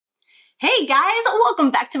Hey guys,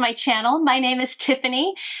 welcome back to my channel. My name is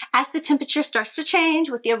Tiffany. As the temperature starts to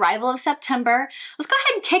change with the arrival of September, let's go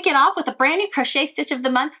ahead and kick it off with a brand new crochet stitch of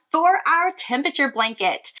the month for our temperature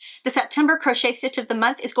blanket. The September crochet stitch of the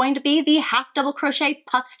month is going to be the half double crochet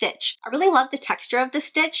puff stitch. I really love the texture of the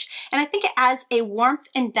stitch, and I think it adds a warmth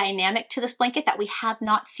and dynamic to this blanket that we have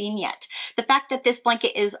not seen yet. The fact that this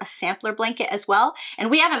blanket is a sampler blanket as well,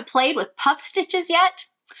 and we haven't played with puff stitches yet,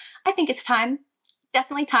 I think it's time.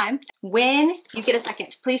 Definitely time. When you get a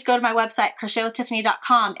second, please go to my website,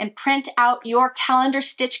 crochetwithtiffany.com, and print out your calendar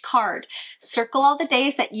stitch card. Circle all the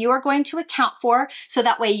days that you are going to account for so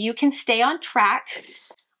that way you can stay on track.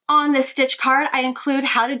 On this stitch card, I include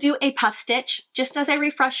how to do a puff stitch, just as a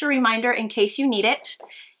refresher reminder in case you need it.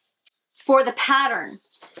 For the pattern,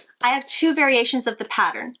 I have two variations of the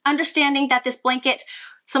pattern. Understanding that this blanket,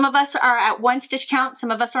 some of us are at one stitch count,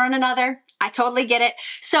 some of us are on another. I totally get it.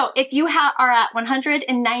 So if you are at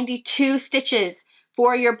 192 stitches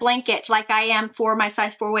for your blanket, like I am for my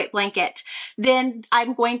size 4 weight blanket, then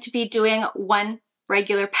I'm going to be doing one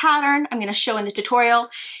regular pattern. I'm going to show in the tutorial.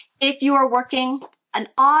 If you are working an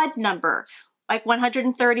odd number, like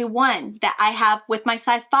 131 that I have with my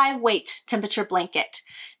size 5 weight temperature blanket,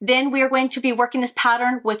 then we are going to be working this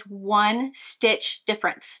pattern with one stitch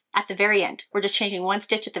difference at the very end. We're just changing one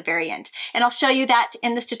stitch at the very end. And I'll show you that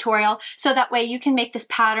in this tutorial so that way you can make this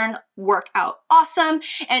pattern work out awesome,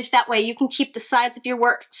 and that way you can keep the sides of your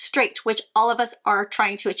work straight, which all of us are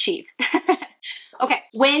trying to achieve. Okay,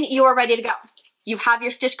 when you are ready to go, you have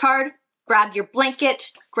your stitch card, grab your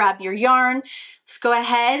blanket, grab your yarn. Let's go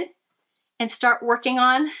ahead and start working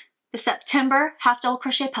on the September half double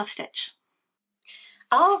crochet puff stitch.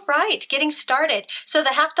 All right, getting started. So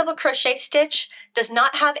the half double crochet stitch does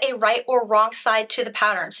not have a right or wrong side to the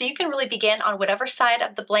pattern. So you can really begin on whatever side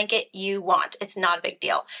of the blanket you want. It's not a big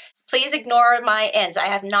deal. Please ignore my ends. I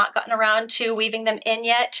have not gotten around to weaving them in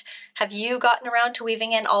yet. Have you gotten around to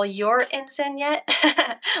weaving in all your ends in yet?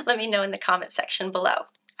 Let me know in the comment section below.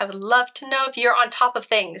 I would love to know if you're on top of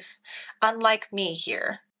things, unlike me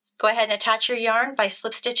here. Go ahead and attach your yarn by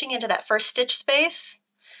slip stitching into that first stitch space.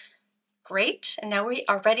 Great, and now we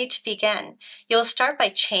are ready to begin. You'll start by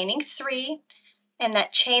chaining 3, and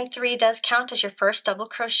that chain 3 does count as your first double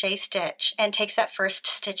crochet stitch and takes that first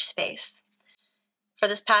stitch space. For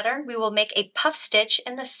this pattern, we will make a puff stitch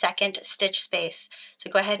in the second stitch space.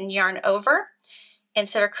 So go ahead and yarn over,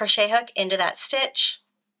 insert a crochet hook into that stitch,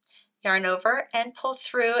 yarn over and pull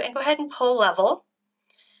through, and go ahead and pull level.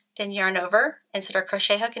 Then yarn over, insert our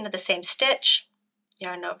crochet hook into the same stitch,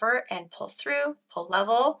 yarn over and pull through, pull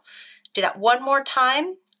level. Do that one more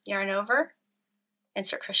time, yarn over,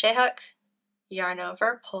 insert crochet hook, yarn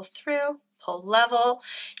over, pull through, pull level.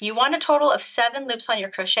 You want a total of 7 loops on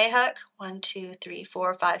your crochet hook, 1, 2, 3,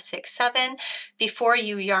 4, 5, 6, 7, before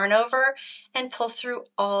you yarn over and pull through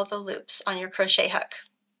all the loops on your crochet hook.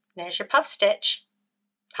 There's your puff stitch.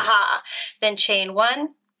 Aha! Then chain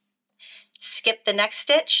 1, skip the next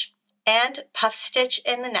stitch, and puff stitch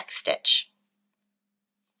in the next stitch.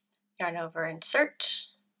 Yarn over, insert,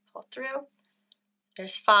 pull through.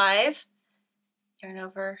 There's 5. Yarn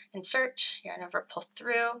over, insert, yarn over, pull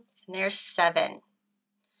through, and there's 7.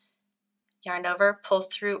 Yarn over, pull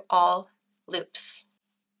through all loops.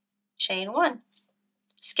 Chain 1,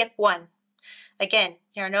 skip 1. Again,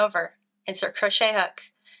 yarn over, insert crochet hook,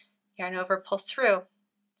 yarn over, pull through,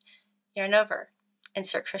 yarn over,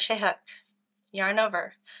 insert crochet hook, yarn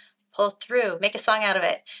over, pull through, make a song out of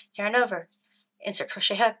it, yarn over, insert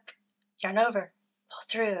crochet hook, yarn over, pull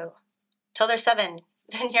through, till there's 7,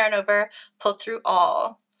 then yarn over, pull through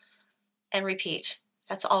all, and repeat.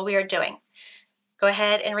 That's all we are doing. Go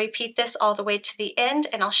ahead and repeat this all the way to the end,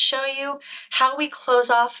 and I'll show you how we close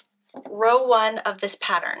off row 1 of this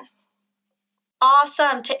pattern.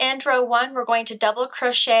 Awesome, to end row 1, we're going to double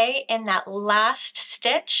crochet in that last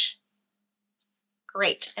stitch.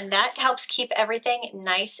 Great, and that helps keep everything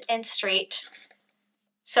nice and straight.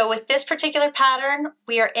 So with this particular pattern,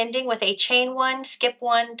 we are ending with a chain 1, skip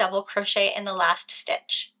 1, double crochet in the last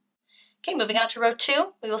stitch. Okay, moving on to row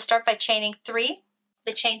 2, we will start by chaining 3.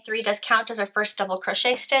 The chain 3 does count as our first double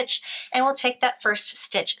crochet stitch, and we'll take that first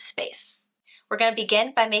stitch space. We're going to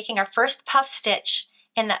begin by making our first puff stitch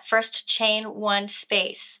in that first chain 1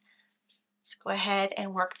 space. So go ahead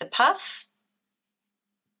and work the puff.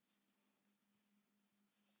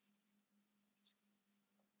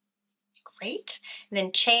 Great. And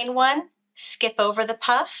then chain 1, skip over the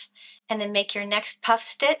puff, and then make your next puff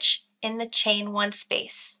stitch in the chain 1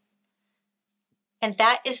 space. And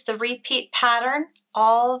that is the repeat pattern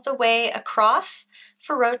all the way across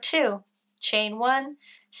for row 2. Chain 1,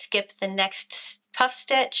 skip the next puff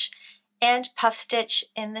stitch, and puff stitch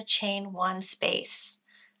in the chain 1 space.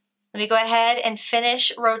 Let me go ahead and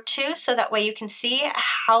finish row 2 so that way you can see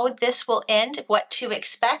how this will end, what to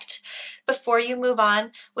expect before you move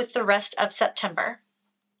on with the rest of September.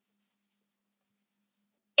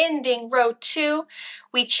 Ending row 2,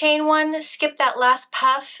 we chain 1, skip that last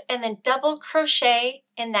puff, and then double crochet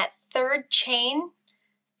in that 3rd chain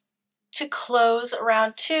to close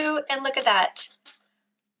round 2. And look at that,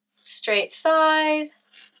 straight side.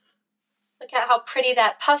 Look at how pretty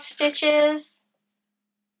that puff stitch is.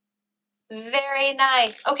 Very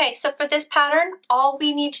nice. Okay, so for this pattern, all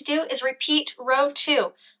we need to do is repeat row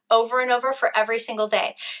 2 over and over for every single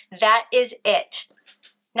day. That is it.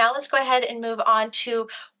 Now let's go ahead and move on to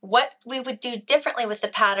what we would do differently with the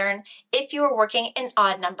pattern if you were working an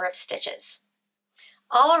odd number of stitches.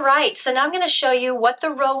 All right, so now I'm going to show you what the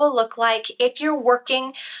row will look like if you're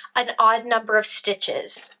working an odd number of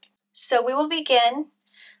stitches. So we will begin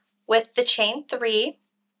with the chain 3,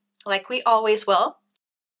 like we always will.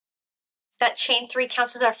 That chain 3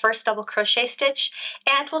 counts as our first double crochet stitch,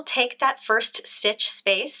 and we'll take that first stitch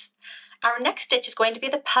space. Our next stitch is going to be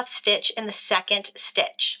the puff stitch in the 2nd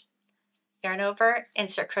stitch. Yarn over,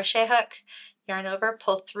 insert crochet hook, yarn over,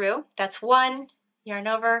 pull through. That's 1. Yarn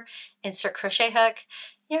over, insert crochet hook,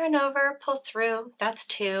 yarn over, pull through. That's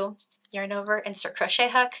 2. Yarn over, insert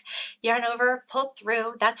crochet hook, yarn over, pull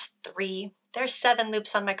through. That's 3. There's 7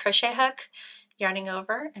 loops on my crochet hook, yarning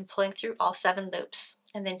over and pulling through all 7 loops.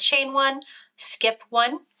 And then chain 1, skip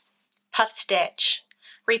 1, puff stitch.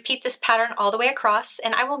 Repeat this pattern all the way across,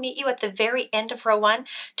 and I will meet you at the very end of row 1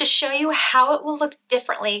 to show you how it will look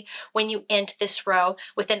differently when you end this row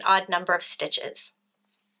with an odd number of stitches.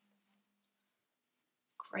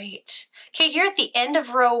 Great. Okay, here at the end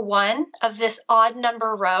of row 1 of this odd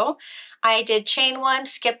number row, I did chain 1,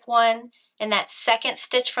 skip 1, and that 2nd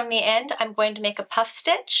stitch from the end, I'm going to make a puff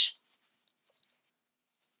stitch,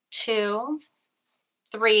 2,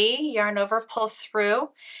 3, yarn over, pull through,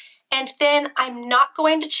 and then I'm not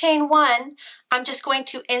going to chain 1, I'm just going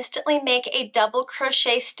to instantly make a double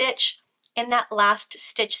crochet stitch in that last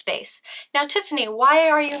stitch space. Now, Tiffany, why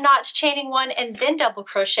are you not chaining 1 and then double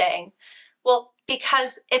crocheting? Well,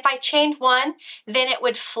 because if I chained 1, then it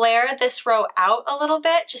would flare this row out a little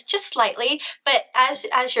bit, just slightly, but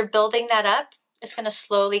as you're building that up, it's going to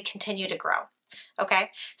slowly continue to grow. Okay,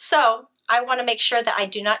 so I want to make sure that I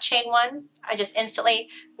do not chain 1. I just instantly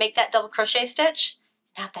make that double crochet stitch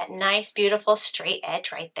and have that nice, beautiful straight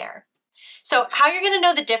edge right there. So how you're going to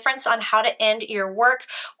know the difference on how to end your work,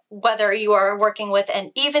 whether you are working with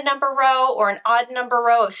an even number row or an odd number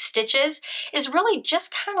row of stitches, is really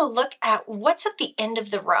just kind of look at what's at the end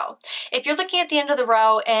of the row. If you're looking at the end of the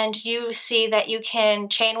row and you see that you can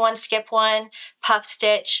chain 1, skip 1, puff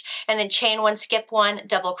stitch, and then chain 1, skip 1,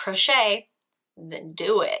 double crochet, then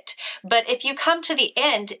do it. But if you come to the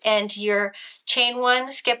end and you're chain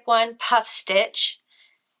 1, skip 1, puff stitch,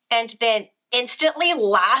 and then instantly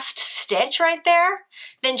last stitch right there,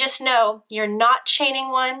 then just know you're not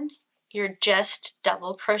chaining 1, you're just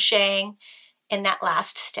double crocheting in that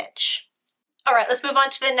last stitch. All right, let's move on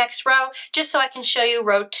to the next row, just so I can show you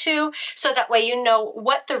row 2, so that way you know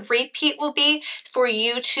what the repeat will be for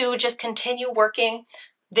you to just continue working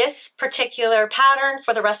this particular pattern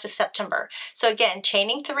for the rest of September. So again,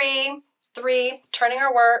 chaining 3, 3, turning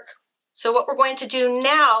our work. So what we're going to do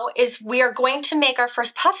now is we are going to make our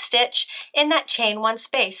first puff stitch in that chain 1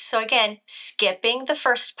 space. So again, skipping the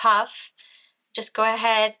first puff, just go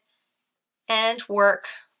ahead and work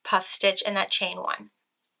puff stitch in that chain 1.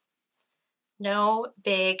 No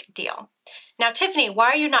big deal. Now, Tiffany, why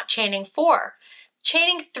are you not chaining 4?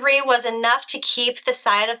 Chaining 3 was enough to keep the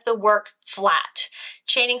side of the work flat.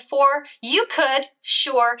 Chaining 4, you could,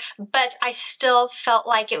 sure, but I still felt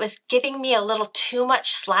like it was giving me a little too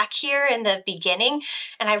much slack here in the beginning,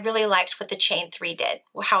 and I really liked what the chain 3 did,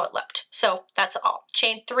 how it looked. So that's all.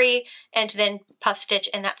 Chain 3, and then puff stitch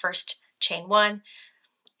in that first chain 1,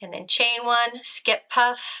 and then chain 1, skip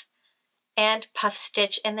puff, and puff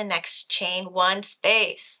stitch in the next chain 1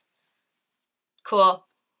 space. Cool.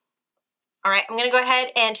 All right, I'm going to go ahead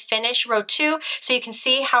and finish row 2 so you can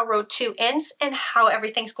see how row 2 ends and how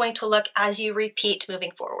everything's going to look as you repeat moving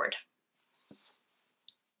forward.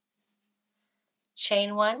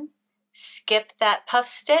 Chain 1, skip that puff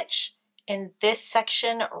stitch. In this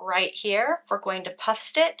section right here, we're going to puff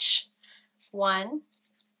stitch 1,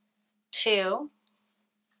 2,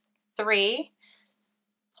 3,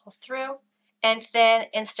 pull through, and then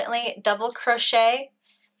instantly double crochet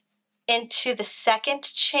into the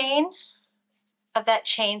 2nd chain of that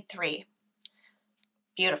chain 3.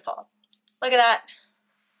 Beautiful. Look at that.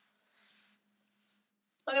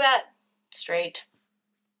 Look at that. Straight.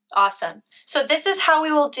 Awesome. So this is how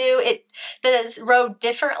we will do it, the row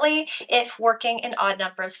differently if working an odd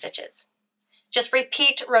number of stitches. Just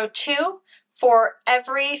repeat row 2 for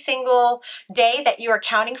every single day that you are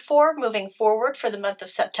counting for moving forward for the month of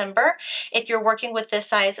September. If you're working with this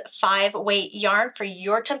size 5 weight yarn for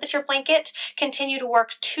your temperature blanket, continue to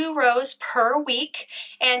work 2 rows per week.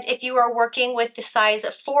 And if you are working with the size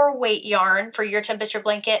 4 weight yarn for your temperature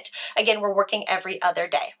blanket, again, we're working every other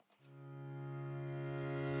day.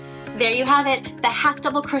 There you have it, the half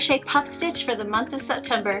double crochet puff stitch for the month of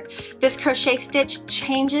September. This crochet stitch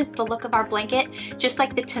changes the look of our blanket, just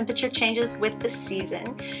like the temperature changes with the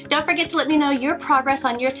season. Don't forget to let me know your progress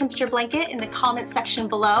on your temperature blanket in the comments section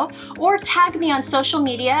below, or tag me on social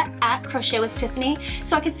media at Crochet with Tiffany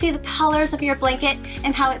so I can see the colors of your blanket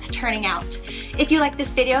and how it's turning out. If you like this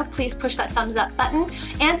video, please push that thumbs up button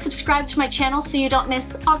and subscribe to my channel so you don't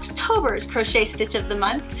miss October's crochet stitch of the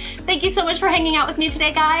month. Thank you so much for hanging out with me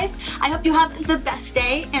today, guys. I hope you have the best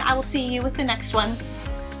day, and I will see you with the next one.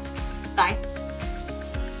 Bye.